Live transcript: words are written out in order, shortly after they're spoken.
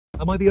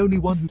Am I the only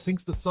one who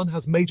thinks the sun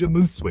has major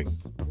mood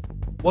swings?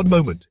 One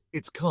moment,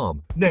 it's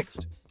calm.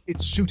 Next,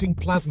 it's shooting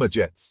plasma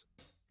jets.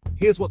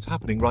 Here's what's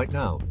happening right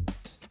now.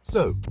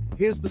 So,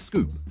 here's the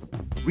scoop.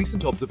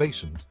 Recent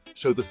observations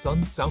show the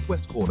sun's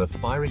southwest corner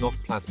firing off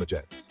plasma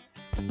jets.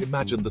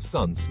 Imagine the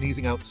sun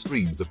sneezing out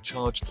streams of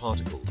charged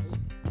particles.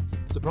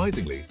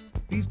 Surprisingly,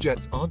 these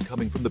jets aren't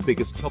coming from the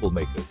biggest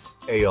troublemakers,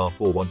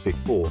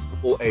 AR4154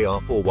 or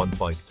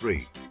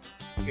AR4153.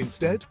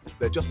 Instead,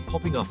 they're just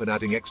popping up and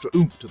adding extra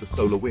oomph to the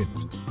solar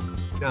wind.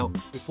 Now,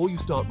 before you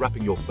start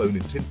wrapping your phone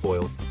in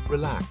tinfoil,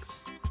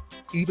 relax.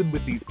 Even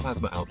with these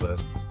plasma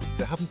outbursts,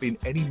 there haven't been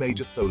any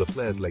major solar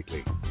flares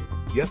lately.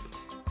 Yep,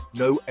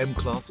 no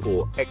M-class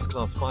or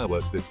X-class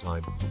fireworks this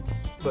time.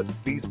 But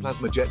these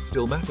plasma jets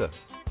still matter.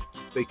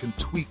 They can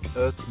tweak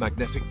Earth's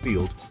magnetic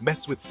field,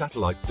 mess with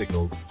satellite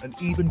signals, and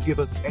even give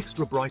us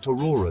extra bright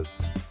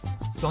auroras.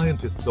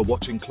 Scientists are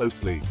watching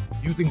closely,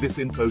 using this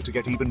info to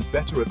get even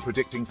better at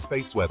predicting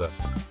space weather.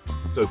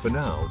 So for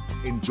now,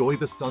 enjoy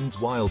the sun's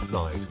wild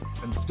side,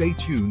 and stay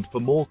tuned for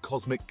more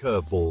cosmic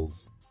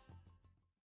curveballs.